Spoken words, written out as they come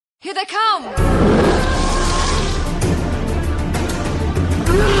Here they come!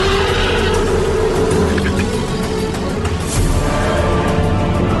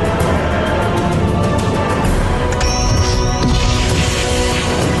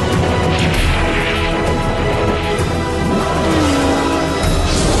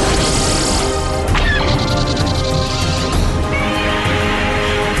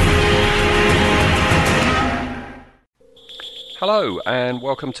 Hello and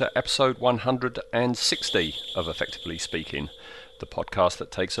welcome to episode 160 of Effectively Speaking, the podcast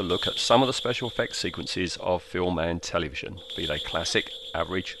that takes a look at some of the special effects sequences of film and television, be they classic,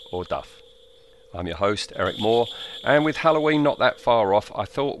 average or duff. I'm your host, Eric Moore, and with Halloween not that far off, I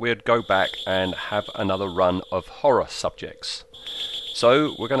thought we'd go back and have another run of horror subjects.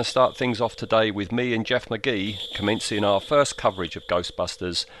 So we're going to start things off today with me and Jeff McGee commencing our first coverage of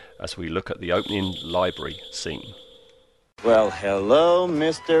Ghostbusters as we look at the opening library scene. Well, hello,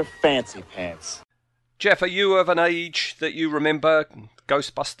 Mr. Fancy Pants. Jeff, are you of an age that you remember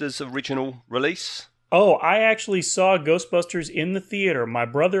Ghostbusters' original release? Oh, I actually saw Ghostbusters in the theater. My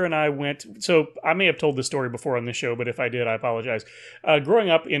brother and I went... So, I may have told this story before on the show, but if I did, I apologize.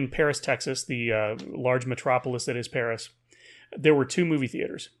 Growing up in Paris, Texas, the large metropolis that is Paris, there were two movie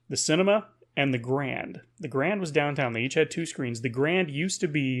theaters, the Cinema and the Grand. The Grand was downtown. They each had two screens. The Grand used to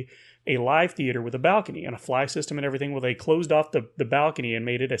be a live theater with a balcony and a fly system and everything. Well, they closed off the balcony and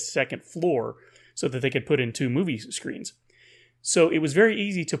made it a second floor so that they could put in two movie screens. So it was very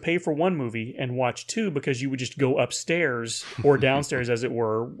easy to pay for one movie and watch two because you would just go upstairs or downstairs, as it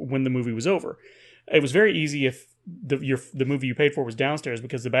were, when the movie was over. It was very easy if the movie you paid for was downstairs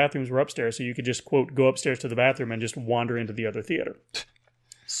because the bathrooms were upstairs, so you could just, quote, go upstairs to the bathroom and just wander into the other theater.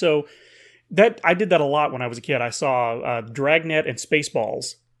 So I did that a lot when I was a kid. I saw Dragnet and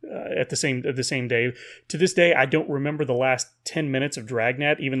Spaceballs at the same day. To this day, I don't remember the last 10 minutes of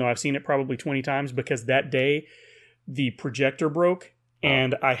Dragnet, even though I've seen it probably 20 times, because that day the projector broke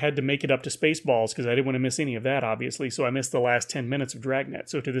and I had to make it up to Spaceballs because I didn't want to miss any of that, obviously. So I missed the last 10 minutes of Dragnet.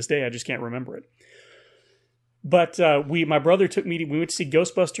 So to this day, I just can't remember it. But my brother took me we went to see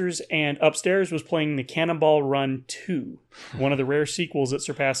Ghostbusters, and upstairs was playing the Cannonball Run 2, one of the rare sequels that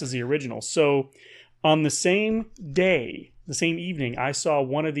surpasses the original. So on the same day, the same evening, I saw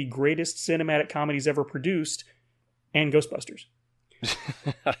one of the greatest cinematic comedies ever produced and Ghostbusters.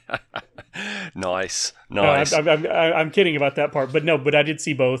 Nice. I'm kidding about that part, but I did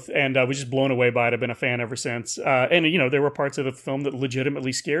see both, and I was just blown away by it. I've been a fan ever since. And, there were parts of the film that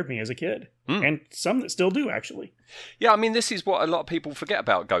legitimately scared me as a kid, and some that still do, actually. Yeah, I mean, this is what a lot of people forget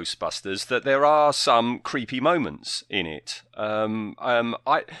about Ghostbusters, that there are some creepy moments in it.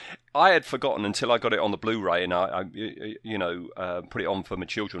 I had forgotten until I got it on the Blu-ray, and I put it on for my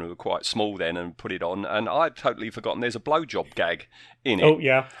children who were quite small then, and put it on, and I'd totally forgotten there's a blowjob gag in it. Oh,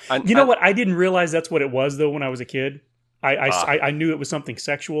 yeah. And what? I didn't realize that's what it was, though, when I was a kid. I knew it was something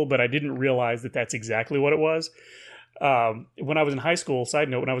sexual, but I didn't realize that that's exactly what it was. When I was in high school, side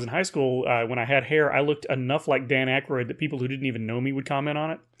note, when I was in high school, when I had hair, I looked enough like Dan Aykroyd that people who didn't even know me would comment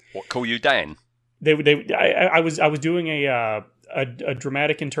on it. What, call you Dan? I was doing a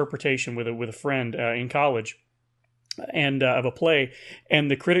dramatic interpretation with a friend in college, and of a play, and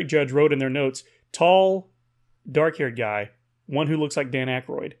the critic judge wrote in their notes, tall, dark-haired guy, one who looks like Dan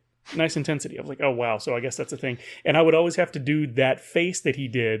Aykroyd. Nice intensity. I was like, oh wow, so I guess that's a thing. And I would always have to do that face that he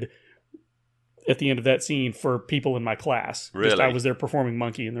did at the end of that scene for people in my class. Really? Just, I was there performing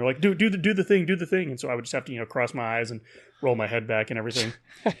monkey, and they're like, do the thing. And so I would just have to, cross my eyes and roll my head back and everything.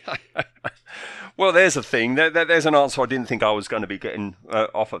 Well, there's a thing. There's an answer I didn't think I was going to be getting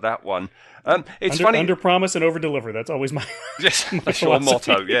off of that one. It's funny. Under promise and over deliver. That's always my that's your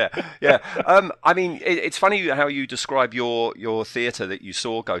motto. Yeah. I mean, it's funny how you describe your theatre that you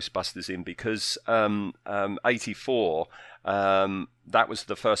saw Ghostbusters in, because 84. That was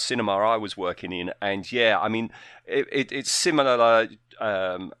the first cinema I was working in, and yeah, I mean, it's similar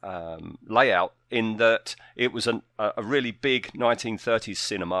layout in that it was a really big 1930s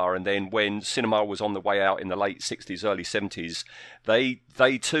cinema, and then when cinema was on the way out in the late 60s, early 70s,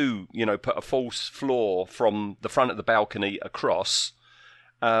 they too, put a false floor from the front of the balcony across.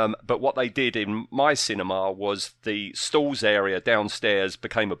 But what they did in my cinema was the stalls area downstairs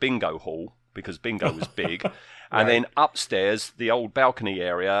became a bingo hall because bingo was big. And then upstairs, the old balcony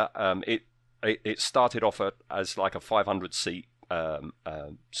area, it started off as like a 500-seat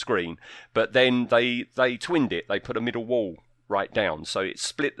screen, but then they twinned it. They put a middle wall right down, so it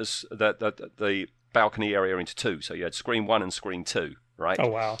split the balcony area into two. So you had screen 1 and screen 2, right? Oh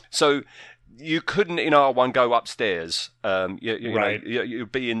wow! So you couldn't in R1 go upstairs. You right. know,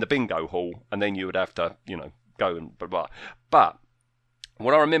 you'd be in the bingo hall, and then you would have to go and blah blah. But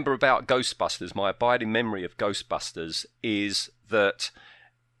what I remember about Ghostbusters, my abiding memory of Ghostbusters, is that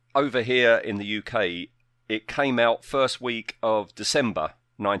over here in the UK, it came out first week of December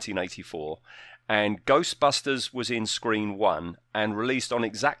 1984, and Ghostbusters was in Screen 1, and released on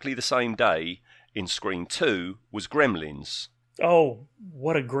exactly the same day in Screen 2 was Gremlins. Oh,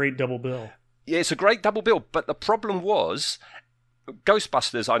 what a great double bill. Yeah, it's a great double bill, but the problem was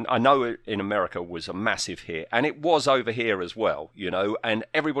Ghostbusters, I know in America, was a massive hit, and it was over here as well, and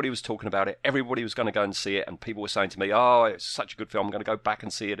everybody was talking about it, everybody was going to go and see it, and people were saying to me, oh, it's such a good film, I'm going to go back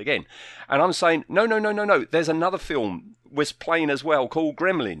and see it again. And I'm saying, no, there's another film was playing as well called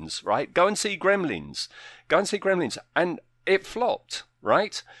Gremlins, right? Go and see Gremlins. And it flopped,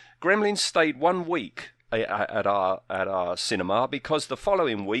 right? Gremlins stayed 1 week at our cinema because the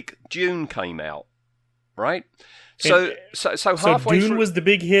following week, Dune came out, right? So halfway Dune through, was the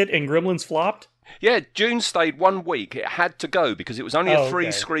big hit and Gremlins flopped? Yeah, Dune stayed 1 week. It had to go because it was only a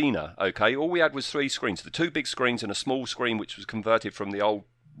three-screener, okay? All we had was 3 screens, the 2 big screens and a small screen which was converted from the old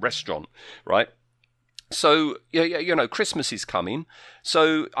restaurant, right? So, Christmas is coming.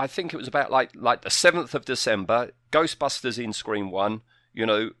 So I think it was about like the 7th of December, Ghostbusters in Screen 1,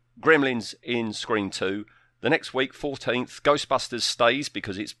 Gremlins in Screen 2. The next week, 14th, Ghostbusters stays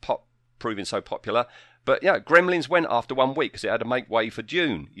because it's proving so popular. But, Gremlins went after 1 week because it had to make way for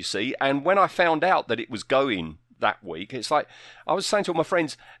Dune, you see. And when I found out that it was going that week, it's like, I was saying to all my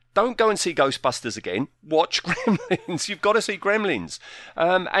friends, don't go and see Ghostbusters again. Watch Gremlins. You've got to see Gremlins.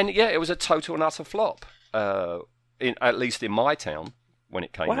 It was a total and utter flop, at least in my town when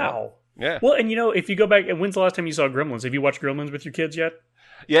it came out. Wow. Yeah. Well, and if you go back, and when's the last time you saw Gremlins? Have you watched Gremlins with your kids yet?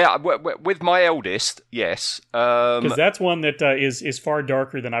 Yeah, with my eldest, yes. Because that's one that is far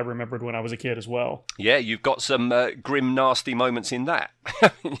darker than I remembered when I was a kid as well. Yeah, you've got some grim, nasty moments in that.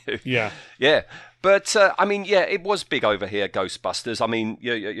 Yeah. Yeah. But, it was big over here, Ghostbusters. I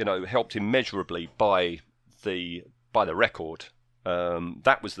mean, helped immeasurably by the record.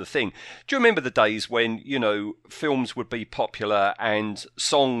 That was the thing. Do you remember the days when, films would be popular and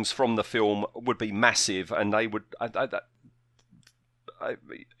songs from the film would be massive and they would...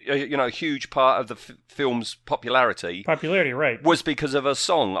 a huge part of the film's popularity, right, was because of a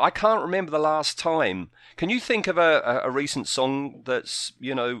song. I can't remember the last time. Can you think of a recent song that's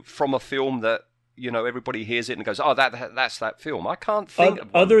from a film that everybody hears it and goes, oh, that's that film? I can't think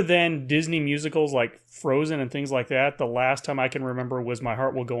of one. Other than Disney musicals like Frozen and things like that. The last time I can remember was "My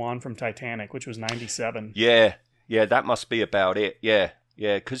Heart Will Go On" from Titanic, which was '97. Yeah, that must be about it. Yeah,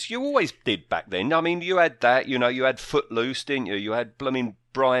 because you always did back then. I mean, you had that, you had Footloose, didn't you? You had blooming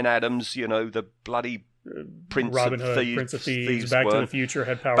Bryan Adams, the bloody Robin Hood, Prince of Thieves, Back to the Future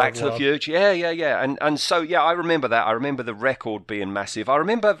had Power of Love. Back to the Future, yeah. And so, I remember that. I remember the record being massive. I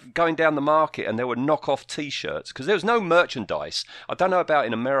remember going down the market and there were knockoff T-shirts because there was no merchandise. I don't know about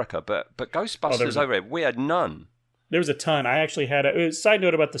in America, but Ghostbusters over here, we had none. There was a ton. I actually had a side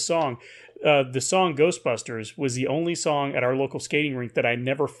note about the song. The song Ghostbusters was the only song at our local skating rink that I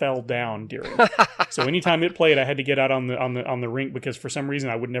never fell down during. So anytime it played, I had to get out on the rink because for some reason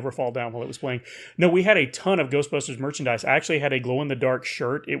I would never fall down while it was playing. No, we had a ton of Ghostbusters merchandise. I actually had a glow-in-the-dark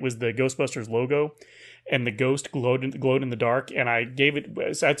shirt. It was the Ghostbusters logo, and the ghost glowed in the dark. And I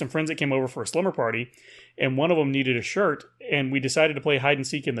had some friends that came over for a slumber party, and one of them needed a shirt, and we decided to play hide and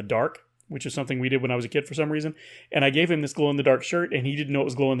seek in the dark, which is something we did when I was a kid for some reason. And I gave him this glow-in-the-dark shirt, and he didn't know it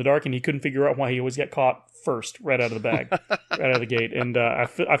was glow-in-the-dark, and he couldn't figure out why he always got caught first, right out of the bag, right out of the gate. And I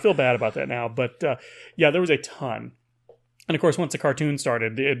feel bad about that now. But, there was a ton. And, of course, once the cartoon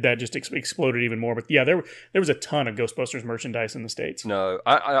started, that just exploded even more. But, there was a ton of Ghostbusters merchandise in the States. No,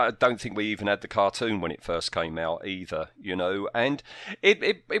 I don't think we even had the cartoon when it first came out either, And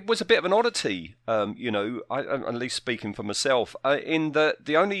it was a bit of an oddity, at least speaking for myself, in that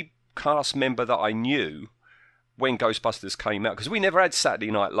the only cast member that I knew when Ghostbusters came out, because we never had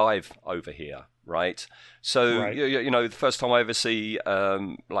Saturday Night Live over here, right? So, right. The first time I ever see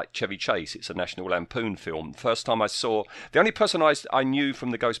like Chevy Chase, it's a National Lampoon film. First time I saw, the only person I knew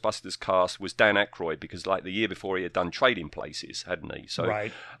from the Ghostbusters cast was Dan Aykroyd, because like the year before he had done Trading Places, hadn't he? So,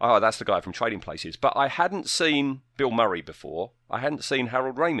 right. Oh, that's the guy from Trading Places. But I hadn't seen Bill Murray before. I hadn't seen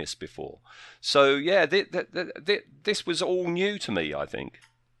Harold Ramis before. So, this was all new to me, I think.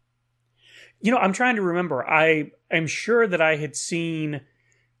 I'm trying to remember. I am sure that I had seen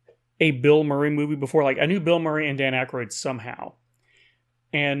a Bill Murray movie before. Like, I knew Bill Murray and Dan Aykroyd somehow.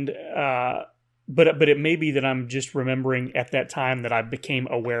 And, but it may be that I'm just remembering at that time that I became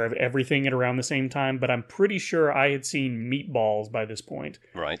aware of everything at around the same time. But I'm pretty sure I had seen Meatballs by this point.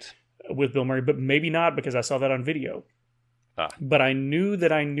 Right. With Bill Murray, but maybe not because I saw that on video. But I knew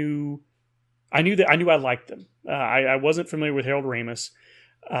I liked them. I wasn't familiar with Harold Ramis.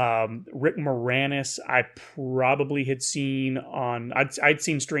 Rick Moranis, I probably had seen on. I'd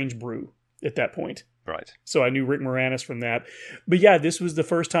seen Strange Brew at that point. Right. So I knew Rick Moranis from that. But yeah, this was the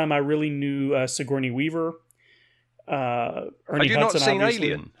first time I really knew Sigourney Weaver. Ernie Had you Hudson, not seen obviously.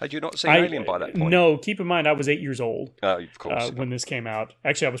 Alien? Had you not seen Alien by that point? No, keep in mind I was 8 years old. Of course. When this came out.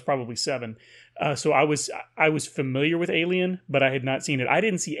 Actually, I was probably 7. So I was familiar with Alien, but I had not seen it. I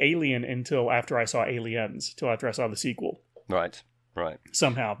didn't see Alien until after I saw Aliens, till after I saw the sequel. Right.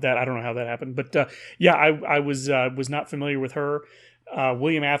 Somehow that I don't know how that happened, but yeah, I was not familiar with her.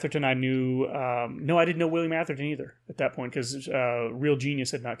 William Atherton, I knew. No, I didn't know William Atherton either at that point because Real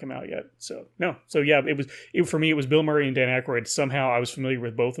Genius had not come out yet. So no, so yeah, for me. It was Bill Murray and Dan Aykroyd. Somehow I was familiar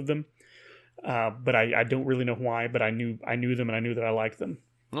with both of them, but I don't really know why. But I knew them, and I knew that I liked them.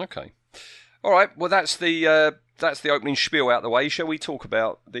 Okay, all right. Well, that's the opening spiel out the way. Shall we talk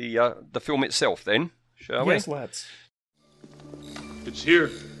about the film itself then? Shall we? Yes, let's. It's here.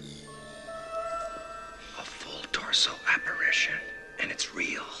 A full torso apparition, and it's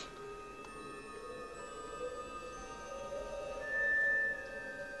real.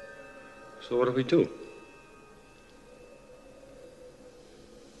 So what do we do?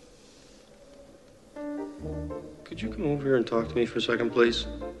 Could you come over here and talk to me for a second, please?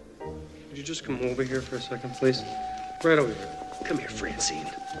 Could you just come over here for a second, please? Right over here. Come here, Francine.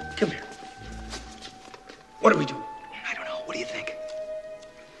 Come here. What do we do? I don't know. What do you think?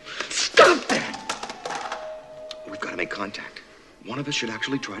 Stop that! We've got to make contact. One of us should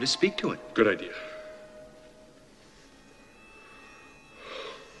actually try to speak to it. Good idea.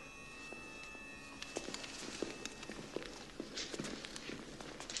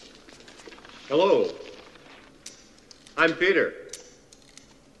 Hello. I'm Peter.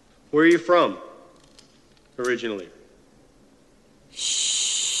 Where are you from? Originally.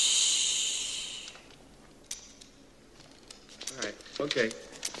 All right, okay.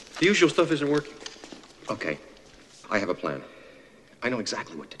 The usual stuff isn't working. Okay. I have a plan. I know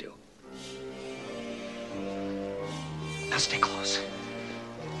exactly what to do. Now stay close.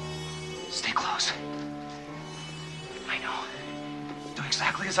 Stay close. I know. Do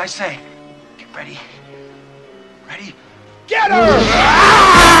exactly as I say. Get ready. Ready? Get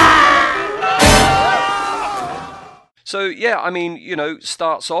So, yeah, I mean,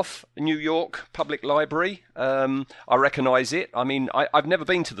 starts off New York Public Library. I recognise it. I mean, I've never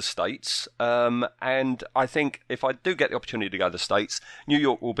been to the States. And I think if I do get the opportunity to go to the States, New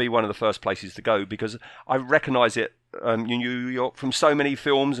York will be one of the first places to go because I recognise it, New York, from so many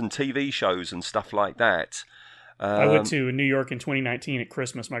films and TV shows and stuff like that. I went to New York in 2019 at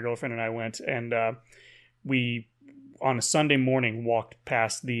Christmas. My girlfriend and I went, and we, on a Sunday morning, walked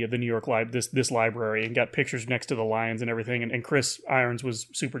past the New York this library and got pictures next to the lions and everything. And Chris Irons was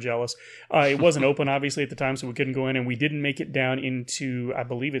super jealous. It wasn't open, obviously, at the time, so we couldn't go in. And we didn't make it down into, I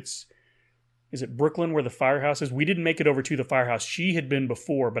believe is it Brooklyn where the firehouse is? We didn't make it over to the firehouse. She had been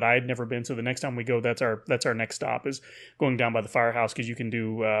before, but I had never been. So the next time we go, that's our next stop is going down by the firehouse because you can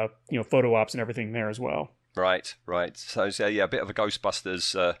do photo ops and everything there as well. Right. So yeah, a bit of a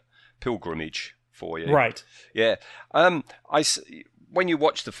Ghostbusters pilgrimage for you. Right. Yeah. When you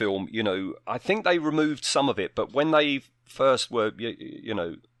watch the film, I think they removed some of it, but when they first were,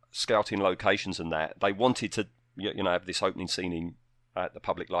 scouting locations and that, they wanted to, have this opening scene at the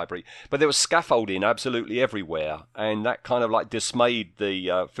public library, but there was scaffolding absolutely everywhere, and that kind of like dismayed the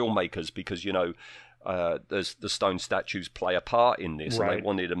filmmakers because, the stone statues play a part in this, right. And they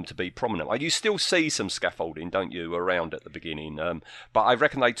wanted them to be prominent. You still see some scaffolding, don't you, around at the beginning? But I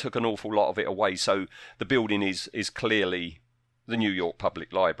reckon they took an awful lot of it away, so the building is clearly the New York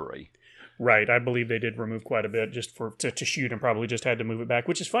Public Library. Right, I believe they did remove quite a bit just to shoot and probably just had to move it back,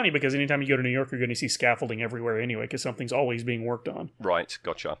 which is funny because anytime you go to New York, you're going to see scaffolding everywhere anyway because something's always being worked on. Right,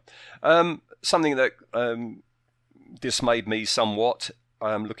 gotcha. Something that dismayed me somewhat,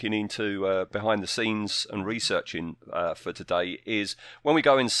 looking into behind the scenes and researching for today, is when we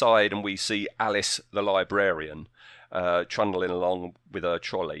go inside and we see Alice the librarian trundling along with her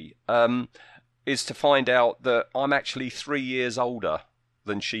trolley, is to find out that I'm actually 3 years older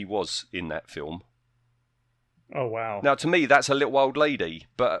than she was in that film. Oh wow! Now to me that's a little old lady,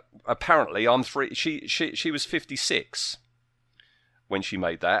 but apparently I'm three. She was 56 when she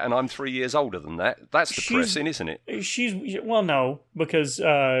made that, and I'm 3 years older than that. That's depressing, isn't it? No, because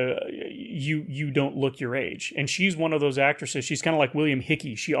you don't look your age, and she's one of those actresses. She's kind of like William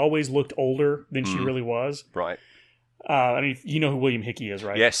Hickey. She always looked older than she really was. Right. I mean, you know who William Hickey is,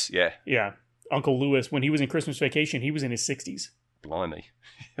 right? Yes. Yeah. Uncle Lewis. When he was in Christmas Vacation, he was in his 60s. Blimey.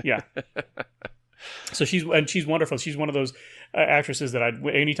 Yeah. So she's wonderful. She's one of those actresses that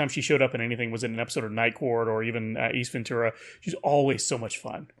anytime she showed up in anything was in an episode of Night Court or even East Ventura. She's always so much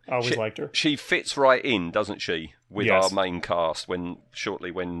fun. I always liked her. She fits right in, doesn't she, with Yes. our main cast when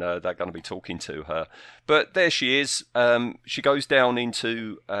they're going to be talking to her. But there she is. She goes down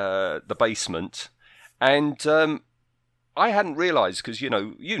into the basement, and I hadn't realised, because you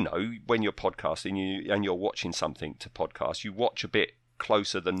know when you're podcasting and you're watching something to podcast, you watch a bit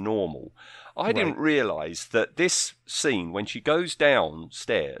closer than normal. I didn't realise that this scene, when she goes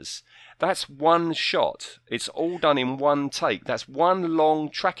downstairs, that's one shot. It's all done in one take. That's one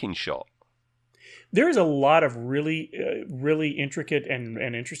long tracking shot. There is a lot of really intricate and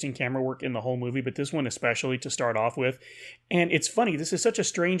interesting camera work in the whole movie, but this one especially to start off with. And it's funny, this is such a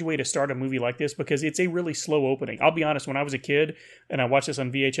strange way to start a movie like this because it's a really slow opening. I'll be honest, when I was a kid and I watched this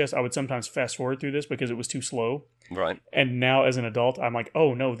on VHS, I would sometimes fast forward through this because it was too slow. Right. And now as an adult, I'm like,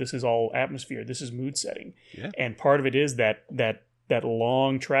 oh no, this is all atmosphere. This is mood setting. Yeah. And part of it is that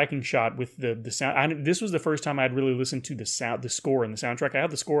long tracking shot with the sound. This was the first time I'd really listened to the score and the soundtrack. I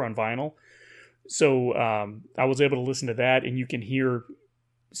have the score on vinyl. So I was able to listen to that, and you can hear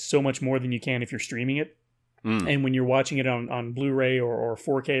so much more than you can if you're streaming it. And when you're watching it on Blu-ray or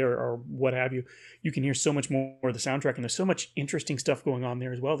 4K or what have you, you can hear so much more of the soundtrack, and there's so much interesting stuff going on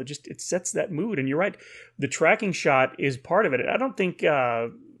there as well that just it sets that mood. And you're right, the tracking shot is part of it. I don't think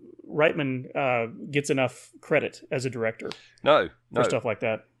Reitman gets enough credit as a director. No. For stuff like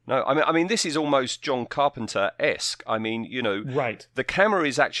that. No, I mean, this is almost John Carpenter-esque. I mean, right. The camera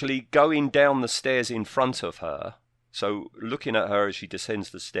is actually going down the stairs in front of her, so looking at her as she descends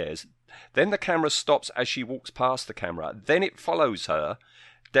the stairs. Then the camera stops as she walks past the camera. Then it follows her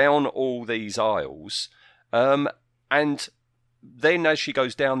down all these aisles, and then as she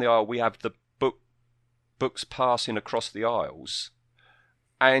goes down the aisle, we have the books passing across the aisles,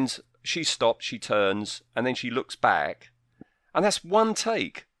 and she stops, she turns, and then she looks back, and that's one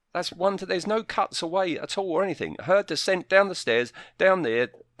take. There's no cuts away at all or anything. Her descent down the stairs, down there,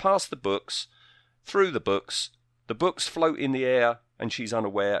 past the books, through the books float in the air, and she's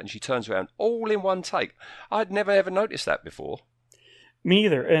unaware, and she turns around, all in one take. I'd never ever noticed that before. Me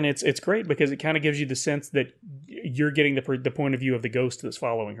either, and it's great because it kind of gives you the sense that you're getting the point of view of the ghost that's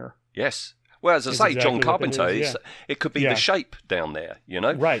following her. Yes. Well, as I say, exactly John Carpenter, it could be Yeah. the shape down there,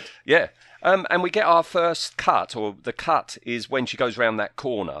 Right. Yeah. And we get our first cut, or the cut is when she goes round that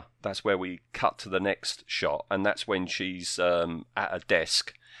corner. That's where we cut to the next shot, and that's when she's at a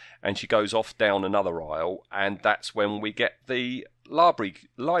desk, and she goes off down another aisle, and that's when we get the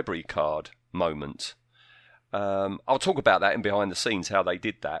library card moment. I'll talk about that in behind the scenes, how they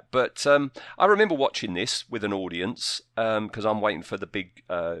did that. But I remember watching this with an audience because I'm waiting for the big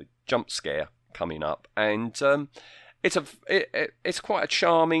jump scare coming up, and it's quite a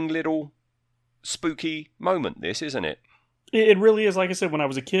charming little spooky moment. This, isn't it? It really is. Like I said, when I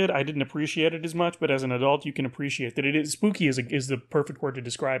was a kid, I didn't appreciate it as much, but as an adult, you can appreciate that it is spooky. Is the perfect word to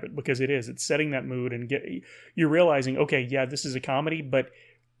describe it because it is. It's setting that mood, and you're realizing, okay, yeah, this is a comedy, but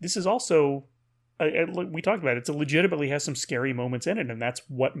this is also. We talked about it. It legitimately has some scary moments in it, and that's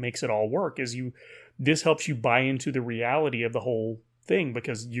what makes it all work. This helps you buy into the reality of the whole thing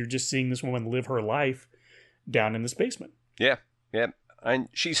because you're just seeing this woman live her life down in this basement. Yeah, and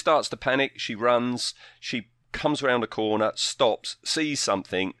she starts to panic. She runs. She comes around a corner, stops, sees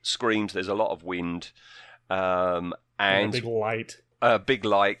something, screams. There's a lot of wind, and a big light. A big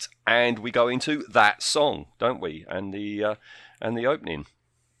light, and we go into that song, don't we? And the opening.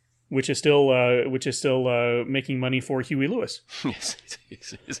 Which is still making money for Huey Lewis. Yes, it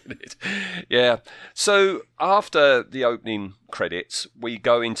is, isn't it? Yeah. So after the opening credits, we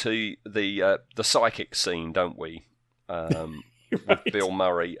go into the psychic scene, don't we? With Bill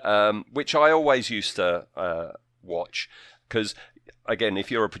Murray, which I always used to watch because, again, if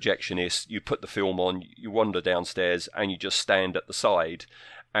you're a projectionist, you put the film on, you wander downstairs, and you just stand at the side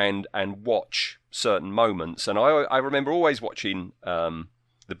and watch certain moments. And I remember always watching.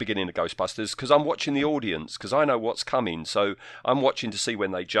 The beginning of Ghostbusters because I'm watching the audience because I know what's coming, so I'm watching to see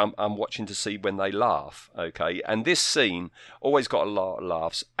when they jump, I'm watching to see when they laugh. Okay, and this scene always got a lot of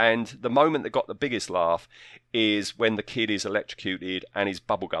laughs, and the moment that got the biggest laugh is when the kid is electrocuted and his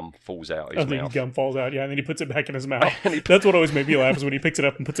bubblegum falls out his mouth. The gum falls out, yeah, and then he puts it back in his mouth. That's what always made me laugh is when he picks it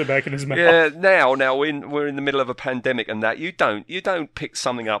up and puts it back in his mouth. Yeah, now we're in the middle of a pandemic and that you don't pick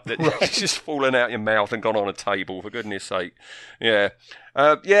something up that is just fallen out your mouth and gone on a table, for goodness sake. Yeah.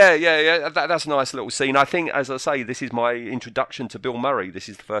 That's a nice little scene. I think, as I say, this is my introduction to Bill Murray. This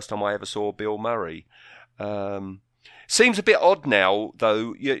is the first time I ever saw Bill Murray. Seems a bit odd now,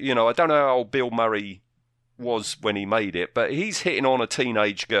 though. You know, I don't know how old Bill Murray was when he made it, but he's hitting on a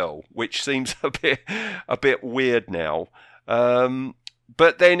teenage girl, which seems a bit weird now.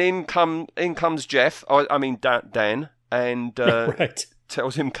 But then in comes Jeff. I mean Dan, and Right.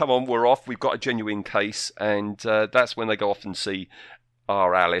 tells him, "Come on, we're off. We've got a genuine case." And that's when they go off and see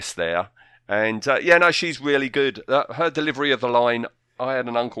our Alice there. And she's really good. Her delivery of the line, "I had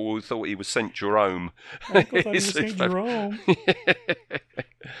an uncle who thought he was Saint Jerome." Uncle thought he was Saint Jerome.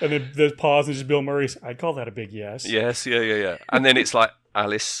 And then there's pause and just Bill Murray's, "I'd call that a big yes." Yes, yeah. And then it's like,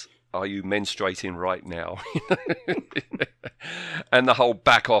 "Alice, are you menstruating right now?" And the whole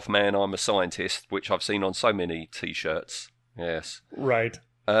 "back off, man, I'm a scientist," which I've seen on so many T-shirts. Yes. Right.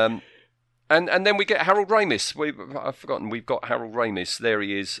 And then we get Harold Ramis. I've forgotten. We've got Harold Ramis. There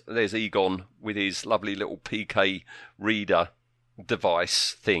he is. There's Egon with his lovely little PK reader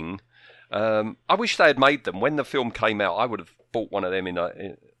device thing. I wish they had made them. When the film came out, I would have bought one of them in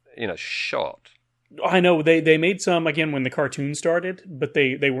a shot. I know they made some again when the cartoon started, but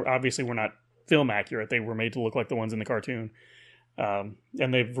they were obviously were not film accurate. They were made to look like the ones in the cartoon. And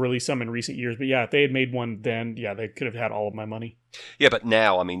they've released some in recent years. But yeah, if they had made one then, yeah, they could have had all of my money. Yeah, but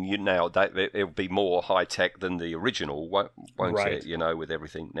now, I mean, it'll be more high tech than the original, won't Right. it? You know, with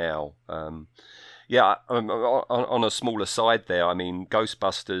everything now. On a smaller side there, I mean,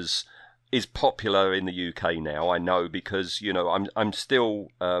 Ghostbusters is popular in the UK now. I know because I'm still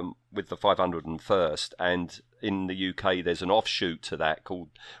with the 501st, and in the UK there's an offshoot to that called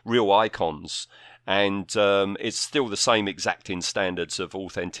Real Icons. And it's still the same exacting standards of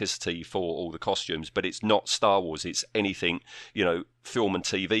authenticity for all the costumes, but it's not Star Wars. It's anything, film and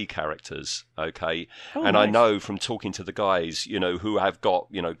TV characters, okay? Oh, and nice. I know from talking to the guys, who have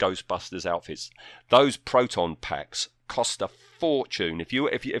got, Ghostbusters outfits, those proton packs cost a fortune. If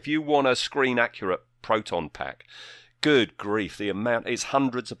you want a screen accurate proton pack, good grief, the amount, it's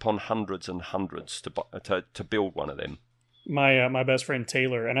hundreds upon hundreds and hundreds to build one of them. My best friend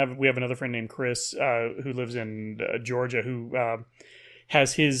Taylor, and we have another friend named Chris who lives in Georgia, who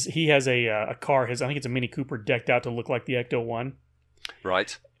has a car. I think it's a Mini Cooper decked out to look like the Ecto One.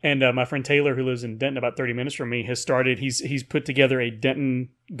 Right. And my friend Taylor, who lives in Denton, about 30 minutes from me, has started. He's put together a Denton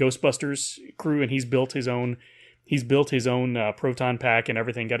Ghostbusters crew, and he's built his own proton pack and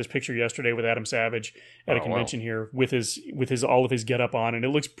everything. Got his picture yesterday with Adam Savage at a convention here with his all of his getup on, and it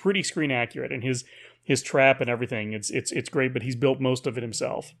looks pretty screen accurate. And his trap and everything, it's great. But he's built most of it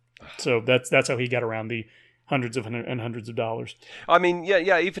himself, so that's how he got around the hundreds of dollars. I mean,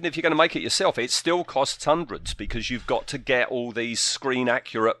 yeah. Even if you're going to make it yourself, it still costs hundreds because you've got to get all these screen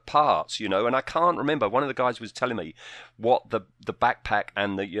accurate parts, And I can't remember. One of the guys was telling me what the backpack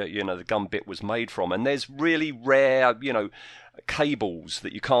and the gun bit was made from, and there's really rare, cables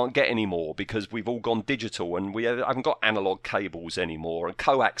that you can't get anymore because we've all gone digital and we haven't got analog cables anymore, and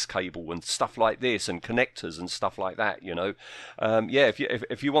coax cable and stuff like this, and connectors and stuff like that.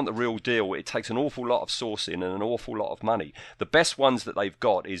 If you want the real deal, it takes an awful lot of sourcing and an awful lot of money. The best ones that they've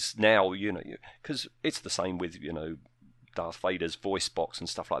got is now, because it's the same with Darth Vader's voice box and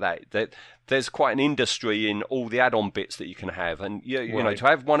stuff like that. There's quite an industry in all the add-on bits that you can have, and to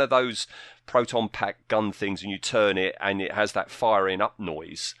have one of those proton pack gun things and you turn it and it has that firing up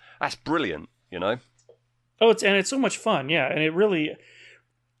noise. That's brilliant, Oh, it's so much fun, yeah, and it really.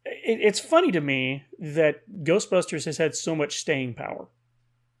 It's funny to me that Ghostbusters has had so much staying power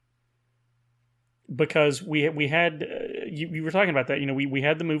because we had you were talking about that. We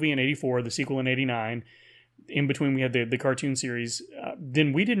had the movie in '84, the sequel in '89. In between, we had the cartoon series.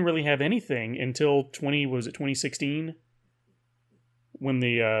 Then we didn't really have anything until 2016, when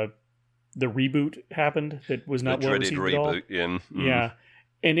the reboot happened. That was not well received at all. Yeah. Mm. Yeah,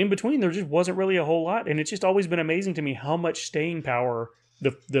 and in between, there just wasn't really a whole lot. And it's just always been amazing to me how much staying power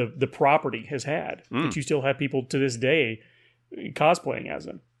the property has had. That you still have people to this day cosplaying as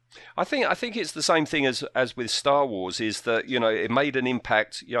them. I think it's the same thing as with Star Wars, is that it made an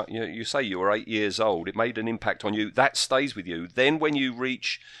impact. You say you were 8 years old. It made an impact on you. That stays with you. Then when you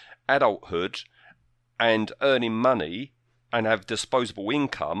reach adulthood and earning money and have disposable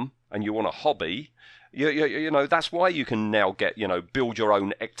income and you want a hobby, that's why you can now get build your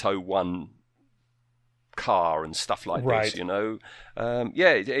own Ecto One car and stuff like right. this.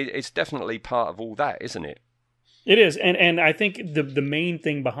 It's definitely part of all that, isn't it? It is, and I think the main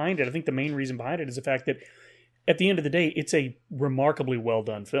thing behind it, I think the main reason behind it is the fact that at the end of the day, it's a remarkably well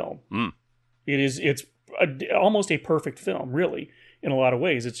done film. It's almost a perfect film, really, in a lot of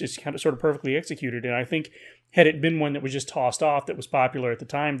ways. It's just kind of sort of perfectly executed, and I think had it been one that was just tossed off, that was popular at the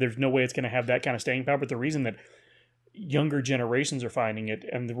time, there's no way it's going to have that kind of staying power. But the reason that younger generations are finding it,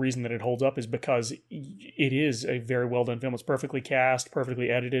 and the reason that it holds up, is because it is a very well done film. It's perfectly cast,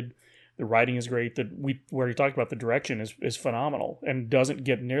 perfectly edited. The writing is great. We already talked about the direction is phenomenal and doesn't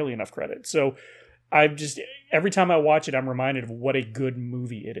get nearly enough credit. So I've just every time I watch it, I'm reminded of what a good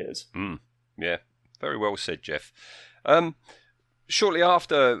movie it is. Yeah, very well said, Jeff. Shortly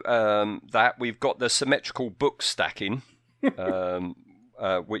after that, we've got the symmetrical book stacking,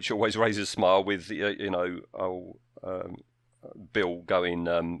 which always raises a smile with, Bill going,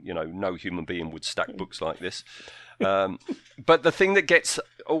 no human being would stack books like this. But the thing that gets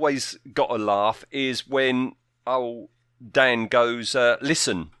always got a laugh is when Dan goes,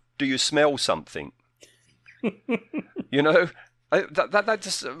 listen, do you smell something? That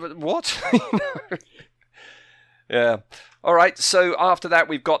just, what? Yeah. All right. So after that,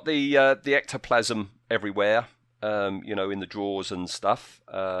 we've got the ectoplasm everywhere, in the drawers and stuff,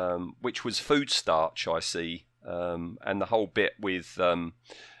 which was food starch, I see. And the whole bit with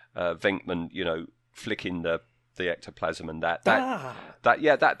Venkman, flicking the ectoplasm and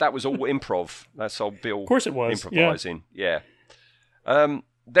that was all improv. That's all Bill. Of course it was. Improvising. Yeah.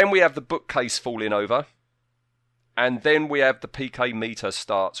 Then we have the bookcase falling over. And then we have the PK meter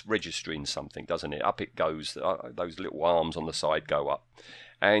starts registering something, doesn't it? Up it goes. Those little arms on the side go up.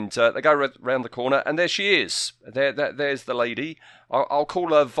 And they go round the corner, and there she is. There's the lady. I'll call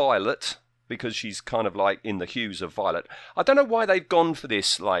her Violet, because she's kind of like in the hues of violet. I don't know why they've gone for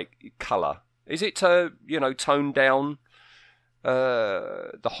this, like, colour. Is it to, tone down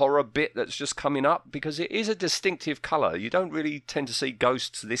the horror bit that's just coming up? Because it is a distinctive colour. You don't really tend to see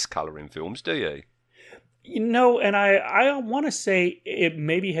ghosts this colour in films, do you? And I want to say it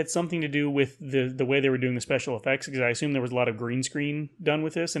maybe had something to do with the way they were doing the special effects, because I assume there was a lot of green screen done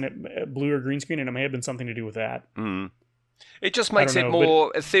with this, and it blue or green screen, and it may have been something to do with that. It just makes it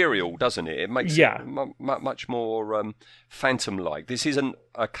more ethereal, doesn't it? It makes it much more phantom-like. This isn't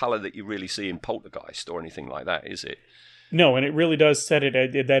a colour that you really see in Poltergeist or anything like that, is it? No, and it really does set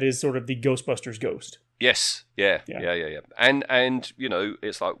it. That is sort of the Ghostbusters ghost. Yes, yeah. And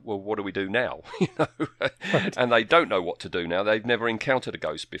it's like, well, what do we do now? Right. And they don't know what to do now. They've never encountered a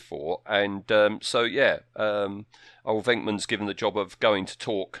ghost before, and old Venkman's given the job of going to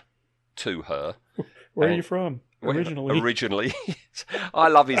talk to her. Where are you from? Originally. I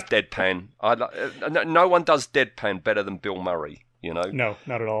love his deadpan. No one does deadpan better than Bill Murray, No,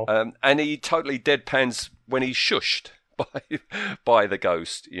 not at all. And he totally deadpans when he's shushed by the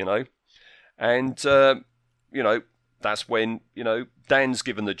ghost, And, that's when, Dan's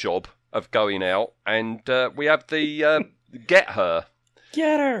given the job of going out, and we have the get her.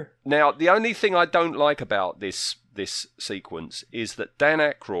 Get her! Now, the only thing I don't like about this sequence is that Dan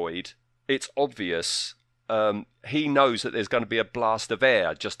Aykroyd, it's obvious, he knows that there's going to be a blast of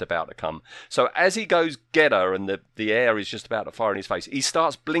air just about to come. So as he goes get her and the air is just about to fire in his face, he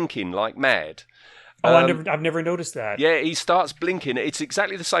starts blinking like mad. Oh, I've never noticed that. Yeah, he starts blinking. It's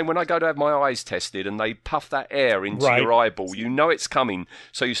exactly the same when I go to have my eyes tested and they puff that air into your eyeball. You know it's coming,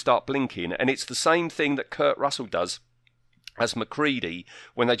 so you start blinking. And it's the same thing that Kurt Russell does as MacReady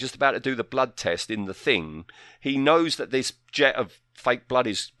when they're just about to do the blood test in The Thing. He knows that this jet of fake blood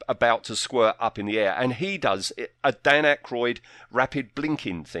is about to squirt up in the air, and he does a Dan Aykroyd rapid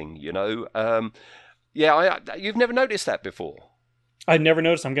blinking thing, you've never noticed that before. I never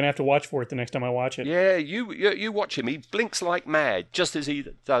noticed. I'm going to have to watch for it the next time I watch it. Yeah, you watch him. He blinks like mad, just as he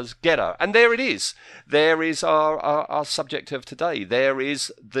does get her. And there it is. There is our subject of today. There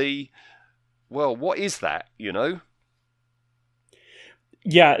is what is that,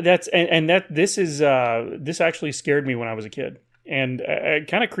 Yeah, this actually scared me when I was a kid. And it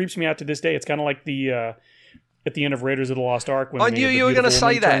kind of creeps me out to this day. It's kind of like the at the end of Raiders of the Lost Ark when I knew you were going to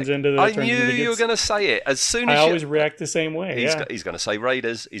say that. I knew you were going to say it. As soon as I always react the same way. He's going to say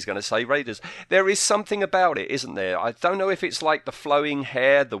Raiders. He's going to say Raiders. There is something about it, isn't there? I don't know if it's like the flowing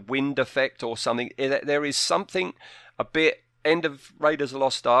hair, the wind effect, or something. There is something a bit end of Raiders of the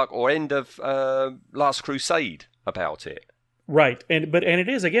Lost Ark or end of Last Crusade about it. Right, and it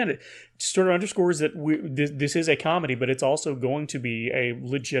is, again, it sort of underscores that this is a comedy, but it's also going to be a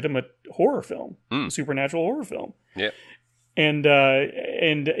legitimate horror film, supernatural horror film. Yeah, and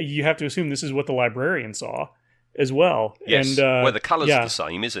you have to assume this is what the librarian saw as well. Yes, and, where the colours are the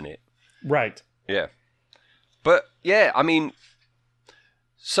same, isn't it? Right. Yeah, but I mean,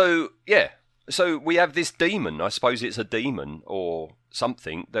 so we have this demon. I suppose it's a demon or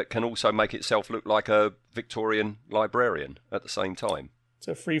something that can also make itself look like a Victorian librarian at the same time. It's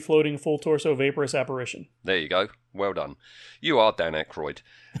a free-floating, full-torso, vaporous apparition. There you go. Well done. You are Dan Aykroyd.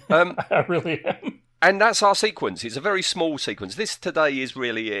 I really am. And that's our sequence. It's a very small sequence. This today is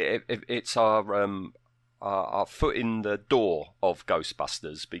really it's our our foot in the door of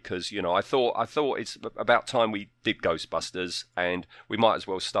Ghostbusters, because I thought it's about time we did Ghostbusters, and we might as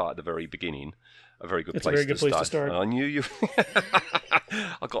well start at the very beginning. A very good place to start. I knew you.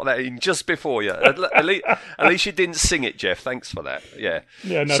 I got that in just before you. At least you didn't sing it, Jeff. Thanks for that. Yeah.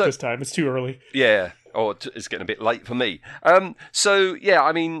 Yeah, not this time. It's too early. Yeah. Or it's getting a bit late for me.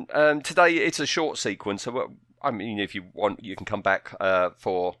 Today it's a short sequence. So, if you want, you can come back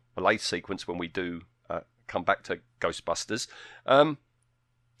for a later sequence when we do come back to Ghostbusters. I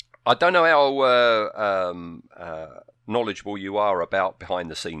don't know how knowledgeable you are about behind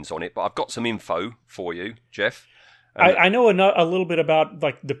the scenes on it, but I've got some info for you, Jeff. I know a little bit about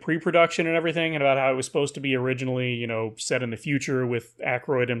like the pre-production and everything, and about how it was supposed to be originally, set in the future with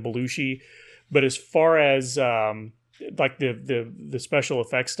Aykroyd and Belushi. But as far as like the special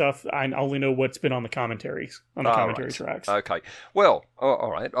effects stuff, I only know what's been on the commentaries, tracks. Okay. Well,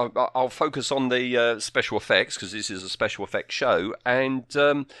 all right. I'll focus on the special effects, because this is a special effects show. And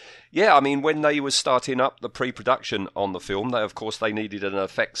when they were starting up the pre-production on the film, they needed an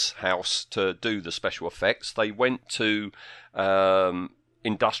effects house to do the special effects. They went to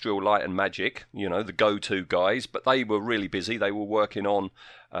Industrial Light and Magic, the go-to guys, but they were really busy. They were working on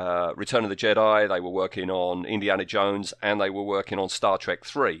Return of the Jedi, they were working on Indiana Jones, and they were working on Star Trek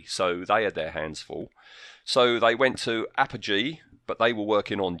 3, so they had their hands full. So they went to Apogee, but they were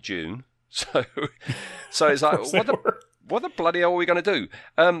working on Dune. So it's like, what the bloody hell are we going to do?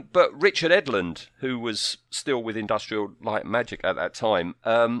 But Richard Edlund, who was still with Industrial Light and Magic at that time,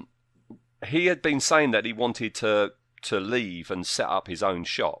 he had been saying that he wanted to leave and set up his own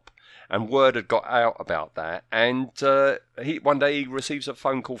shop, and word had got out about that. And one day he receives a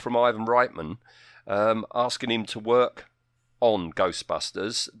phone call from Ivan Reitman asking him to work on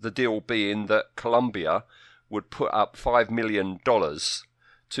Ghostbusters, the deal being that Columbia would put up $5 million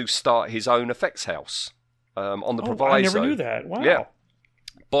to start his own effects house on the proviso. I never knew that. Wow. Yeah.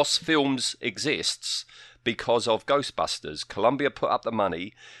 Boss Films exists because of Ghostbusters. Columbia put up the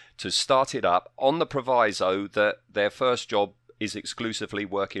money to start it up on the proviso that their first job is exclusively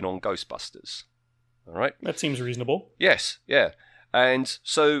working on Ghostbusters. All right? That seems reasonable. Yes, yeah. And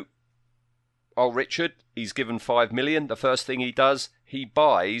so, old Richard, he's given $5 million. The first thing he does, he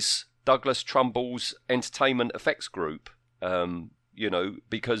buys Douglas Trumbull's Entertainment Effects Group,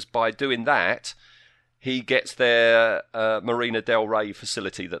 because by doing that, he gets their Marina Del Rey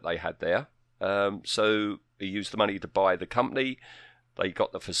facility that they had there. So he used the money to buy the company. They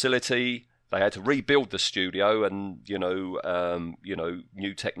got the facility. They had to rebuild the studio, and new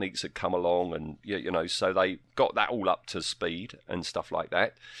techniques had come along, and so they got that all up to speed and stuff like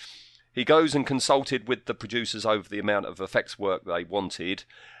that. He goes and consulted with the producers over the amount of effects work they wanted.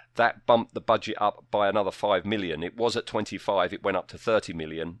 That bumped the budget up by another $5 million. It was at 25. It went up to 30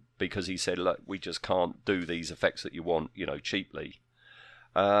 million because he said, "Look, we just can't do these effects that you want, cheaply."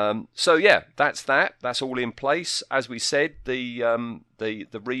 That's that. That's all in place. As we said,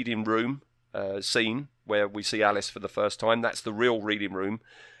 the reading room scene where we see Alice for the first time, that's the real reading room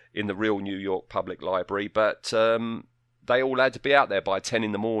in the real New York Public Library. But they all had to be out there by 10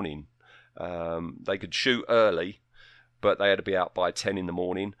 in the morning. They could shoot early, but they had to be out by 10 in the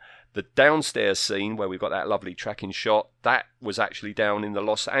morning. The downstairs scene where we've got that lovely tracking shot, that was actually down in the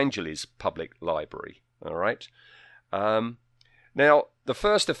Los Angeles Public Library. All right. Now, the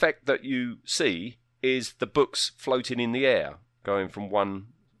first effect that you see is the books floating in the air, going from one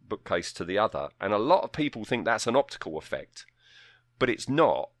bookcase to the other. And a lot of people think that's an optical effect, but it's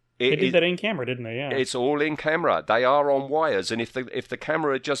not. They did that in camera, didn't they? Yeah. It's all in camera. They are on wires. And if the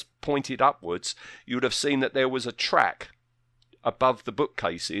camera had just pointed upwards, you would have seen that there was a track above the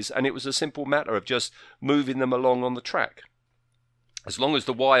bookcases, and it was a simple matter of just moving them along on the track. As long as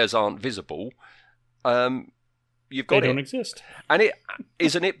the wires aren't visible, you've got they don't exist. And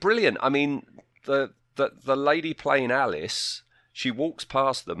isn't it brilliant? I mean, the lady playing Alice, she walks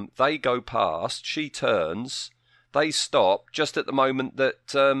past them, they go past, she turns, they stop just at the moment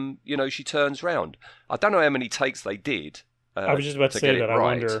that she turns round. I don't know how many takes they did. I was just about to say that.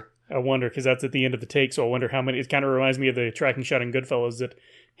 Right. I wonder because that's at the end of the take, so I wonder how many. It kind of reminds me of the tracking shot in Goodfellas that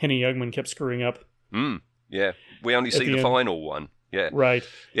Henny Youngman kept screwing up. Yeah, we only see the final one. Yeah, right.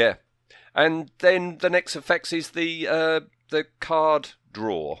 Yeah, and then the next effects is the card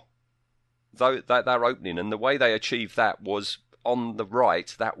drawer. Though that they're opening, and the way they achieved that was on the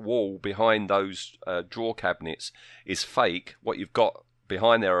right. That wall behind those drawer cabinets is fake. What you've got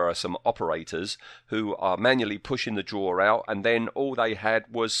behind there are some operators who are manually pushing the drawer out, and then all they had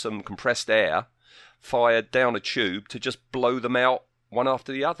was some compressed air fired down a tube to just blow them out one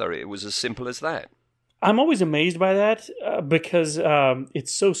after the other. It was as simple as that. I'm always amazed by that because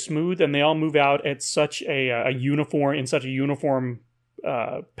it's so smooth, and they all move out at such a uniform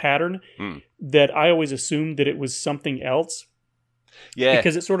pattern that I always assumed that it was something else. Yeah,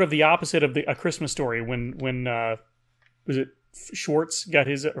 Because it's sort of the opposite of A Christmas Story when was it Schwartz got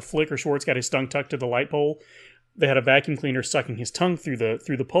his or Flick or Schwartz got his tongue tucked to the light pole. They had a vacuum cleaner sucking his tongue through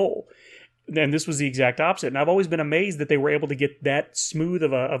the pole. And this was the exact opposite. And I've always been amazed that they were able to get that smooth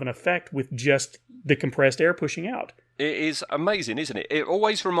of an effect with just the compressed air pushing out. it is amazing, isn't it? It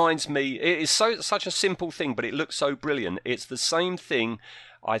always reminds me. It is such a simple thing, but it looks so brilliant. It's the same thing,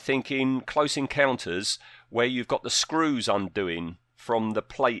 I think, in Close Encounters, where you've got the screws undoing from the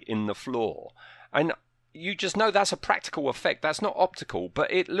plate in the floor, and you just know that's a practical effect. That's not optical,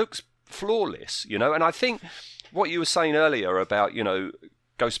 but it looks flawless, And I think what you were saying earlier about,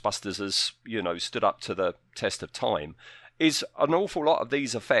 Ghostbusters has, stood up to the test of time, is an awful lot of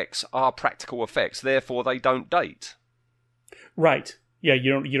these effects are practical effects, therefore they don't date. Right. Yeah,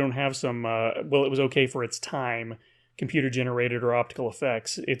 you don't have some well, it was okay for its time, computer generated or optical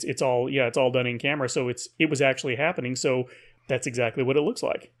effects. It's all done in camera, so it was actually happening, so that's exactly what it looks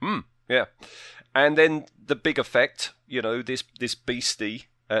like. Yeah. And then the big effect, this beastie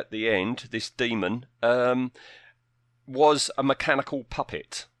at the end, this demon, was a mechanical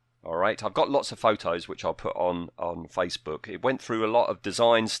puppet. All right, I've got lots of photos which I'll put on Facebook. It went through a lot of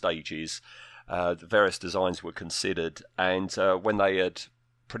design stages. The various designs were considered, and when they had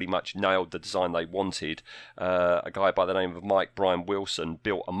pretty much nailed the design they wanted, a guy by the name of Mike Brian Wilson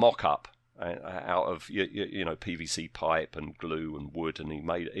built a mock-up out of PVC pipe and glue and wood, and he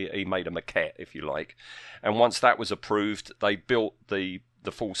made a maquette, if you like. And once that was approved, they built the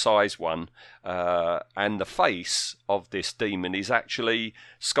full-size one, and the face of this demon is actually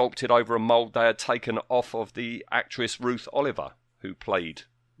sculpted over a mould they had taken off of the actress Ruth Oliver, who played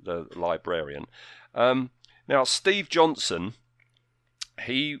the librarian. Now, Steve Johnson,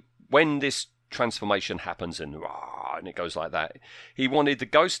 when this transformation happens and it goes like that, he wanted the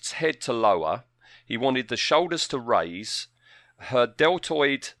ghost's head to lower, he wanted the shoulders to raise, her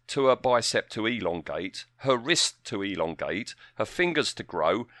deltoid to her bicep to elongate, her wrist to elongate, her fingers to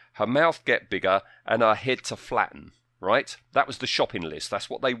grow, her mouth get bigger, and her head to flatten, right? That was the shopping list. That's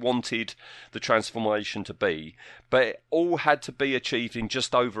what they wanted the transformation to be. But it all had to be achieved in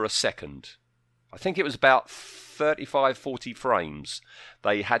just over a second. I think it was about 35, 40 frames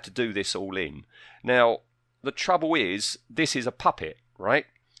they had to do this all in. Now, the trouble is, this is a puppet, right?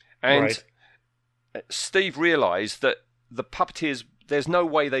 And Steve realised that the puppeteers, there's no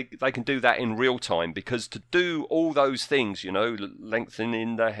way they can do that in real time, because to do all those things,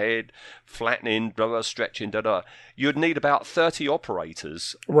 lengthening the head, flattening, stretching, you'd need about 30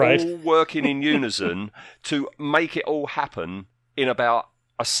 operators all working in unison to make it all happen in about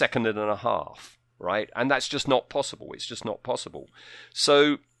a second and a half, right? And that's just not possible. It's just not possible.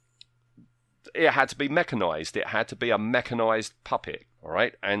 So it had to be mechanized. It had to be a mechanized puppet, all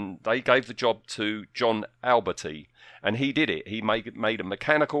right? And they gave the job to John Alberti, and he did it. He made a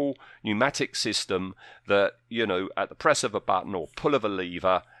mechanical pneumatic system that, at the press of a button or pull of a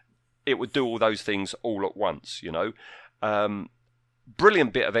lever, it would do all those things all at once,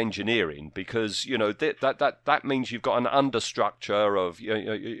 Brilliant bit of engineering, because, that means you've got an understructure of,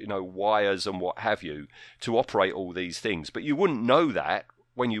 wires and what have you to operate all these things. But you wouldn't know that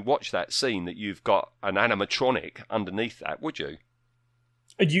when you watch that scene, that you've got an animatronic underneath that, would you?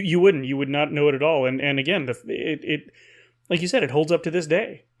 You wouldn't. You would not know it at all. And again, it like you said, it holds up to this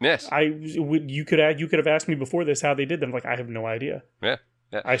day. Yes. You could have asked me before this how they did them. Like, I have no idea. Yeah.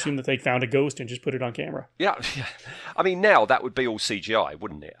 I assume that they found a ghost and just put it on camera. Yeah. I mean, now that would be all CGI,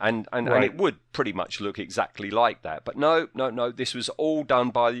 wouldn't it? And it would pretty much look exactly like that. But no. This was all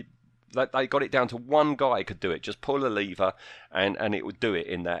done by. They got it down to one guy could do it. Just pull a lever, and it would do it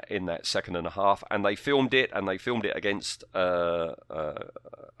in that second and a half. And they filmed it, against a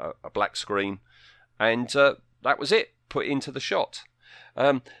black screen, and that was it. Put into the shot.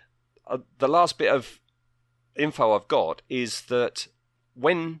 The last bit of info I've got is that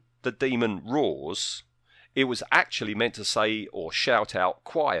when the demon roars, it was actually meant to say or shout out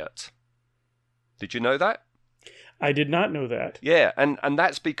 "quiet." Did you know that? I did not know that. Yeah, and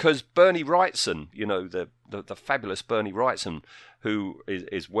that's because Bernie Wrightson, the fabulous Bernie Wrightson, who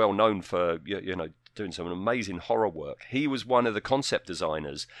is well known for doing some amazing horror work. He was one of the concept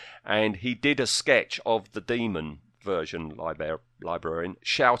designers, and he did a sketch of the demon version librarian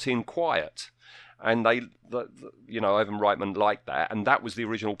shouting "quiet," and Ivan Reitman liked that, and that was the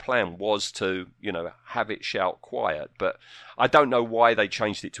original plan, was to have it shout "quiet." But I don't know why they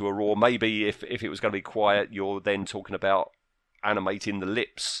changed it to a roar. Maybe if it was going to be quiet, you're then talking about animating the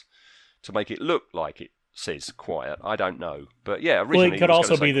lips to make it look like it says quiet. I don't know, but yeah, Well, originally it could was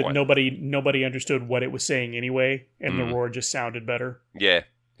also gonna be say that quiet. nobody understood what it was saying anyway, and the roar just sounded better. Yeah,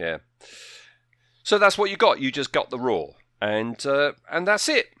 yeah. So that's what you got. You just got the roar, and that's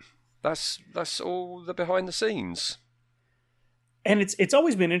it. That's all the behind the scenes. And it's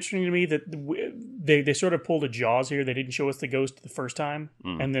always been interesting to me that they sort of pulled a Jaws here. They didn't show us the ghost the first time,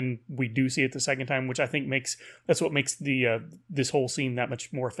 and then we do see it the second time, which I think that's what makes the this whole scene that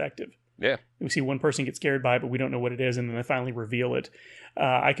much more effective. Yeah. We see one person get scared by it, but we don't know what it is, and then they finally reveal it.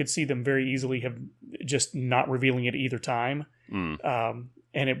 I could see them very easily have just not revealing it either time, and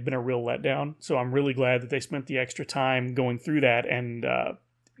it been a real letdown. So I'm really glad that they spent the extra time going through that. And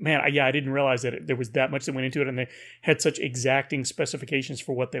man, I didn't realize that there was that much that went into it, and they had such exacting specifications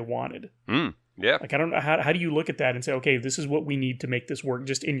for what they wanted. Yeah. Like, I don't know, how do you look at that and say, okay, this is what we need to make this work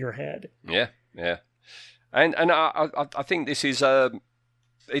just in your head? Yeah. Yeah. And I think this is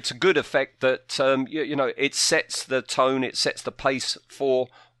it's a good effect that you know, it sets the tone, it sets the pace for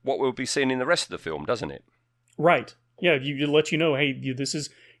what we'll be seeing in the rest of the film, doesn't it? Right. Yeah, you let you know, hey, this is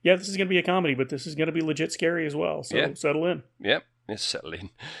going to be a comedy, but this is going to be legit scary as well. So settle in. Yep, it's settle in.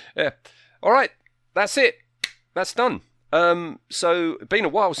 Yeah. All right, that's it. That's done. So it's been a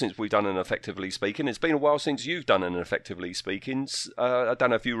while since we've done an Effectively Speaking. It's been a while since you've done an Effectively Speaking. I don't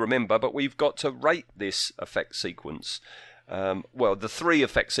know if you remember, but we've got to rate this effect sequence. Well, the three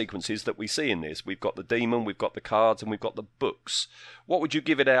effect sequences that we see in this. We've got the demon, we've got the cards, and we've got the books. What would you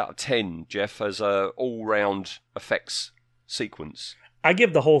give it out of 10, Jeff, as a all-round effects sequence? I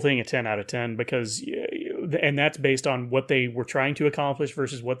give the whole thing a 10 out of 10 because, and that's based on what they were trying to accomplish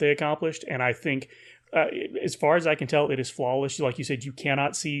versus what they accomplished. And I think, as far as I can tell, it is flawless. Like you said, you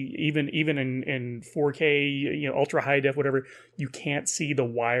cannot see, even in 4K, ultra high def, whatever, you can't see the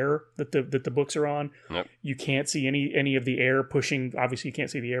wire that the books are on. Yep. You can't see any of the air pushing. Obviously, you can't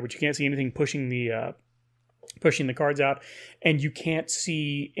see the air, but you can't see anything pushing the cards out, and you can't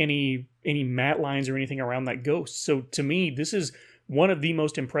see any matte lines or anything around that ghost. So to me, this is one of the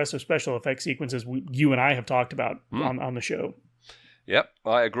most impressive special effects sequences you and I have talked about on the show. Yep,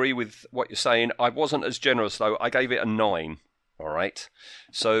 I agree with what you're saying. I wasn't as generous, though. I gave it a 9. All right.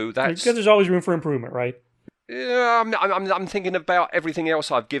 So that's... Because there's always room for improvement, right? Yeah, I'm thinking about everything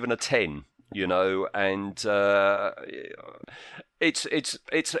else I've given a 10, and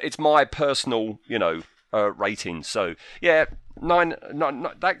it's my personal, rating. So, yeah, 9,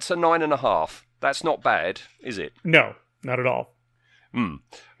 that's a 9.5. That's not bad, is it? No, not at all.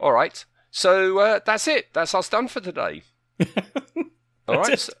 All right. So that's it. That's us done for today. All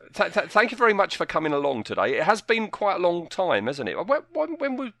right. So, thank you very much for coming along today. It has been quite a long time, hasn't it?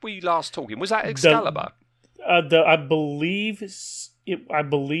 When were we last talking? Was that Excalibur? I believe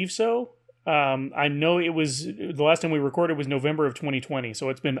so. I know it was the last time we recorded was November of 2020, so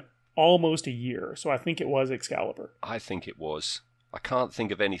it's been almost a year. So I think it was Excalibur. I think it was. I can't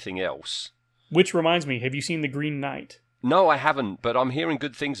think of anything else. Which reminds me, have you seen The Green Knight? No, I haven't, but I'm hearing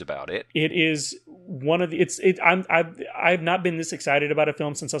good things about it. It is one of the. I've not been this excited about a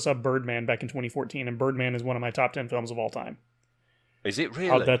film since I saw Birdman back in 2014, and Birdman is one of my top 10 films of all time. Is it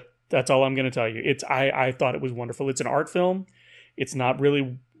really? That's all I'm going to tell you. I thought it was wonderful. It's an art film. It's not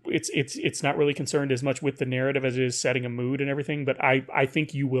really. It's not really concerned as much with the narrative as it is setting a mood and everything. But I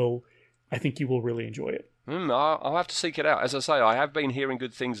think you will. I think you will really enjoy it. I'll have to seek it out. As I say, I have been hearing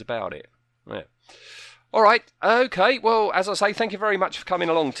good things about it. Yeah. All right. Okay. Well, as I say, thank you very much for coming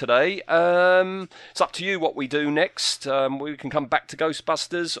along today. It's up to you what we do next. We can come back to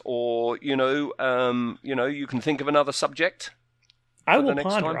Ghostbusters, or you can think of another subject. I will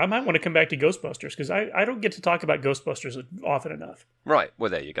ponder. I might want to come back to Ghostbusters because I don't get to talk about Ghostbusters often enough. Right. Well,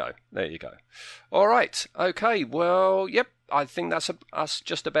 there you go. All right. Okay. Well, yep. I think that's us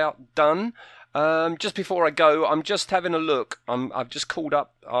just about done. Just before I go, I'm just having a look. I've just called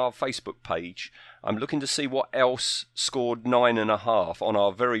up our Facebook page. I'm looking to see what else scored 9.5 on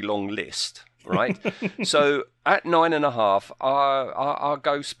our very long list. Right. So at 9.5, our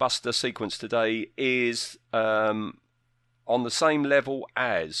Ghostbuster sequence today is on the same level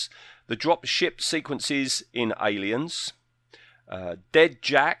as the drop ship sequences in Aliens, Dead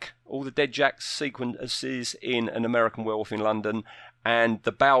Jack, all the Dead Jack sequences in An American Werewolf in London, and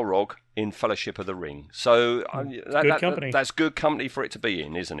the Balrog in Fellowship of the Ring. So that's good company for it to be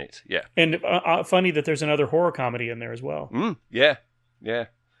in, isn't it? Yeah. And funny that there's another horror comedy in there as well. Yeah.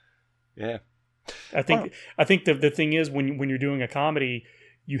 I think the thing is when you're doing a comedy,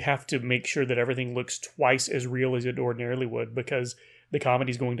 you have to make sure that everything looks twice as real as it ordinarily would, because the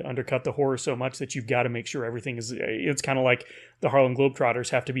comedy is going to undercut the horror so much that you've got to make sure everything is. It's kind of like the Harlem Globetrotters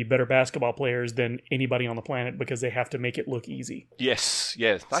have to be better basketball players than anybody on the planet because they have to make it look easy. Yes,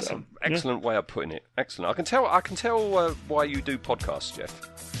 yeah, that's an excellent way of putting it. Excellent. I can tell why you do podcasts, Jeff.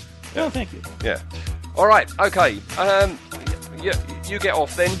 Yeah. Oh, thank you. Yeah. All right. Okay. You get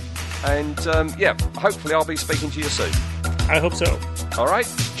off then, and hopefully I'll be speaking to you soon. I hope so. All right.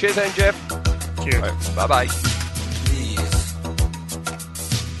 Cheers, then, Jeff. Cheers. Right, bye bye.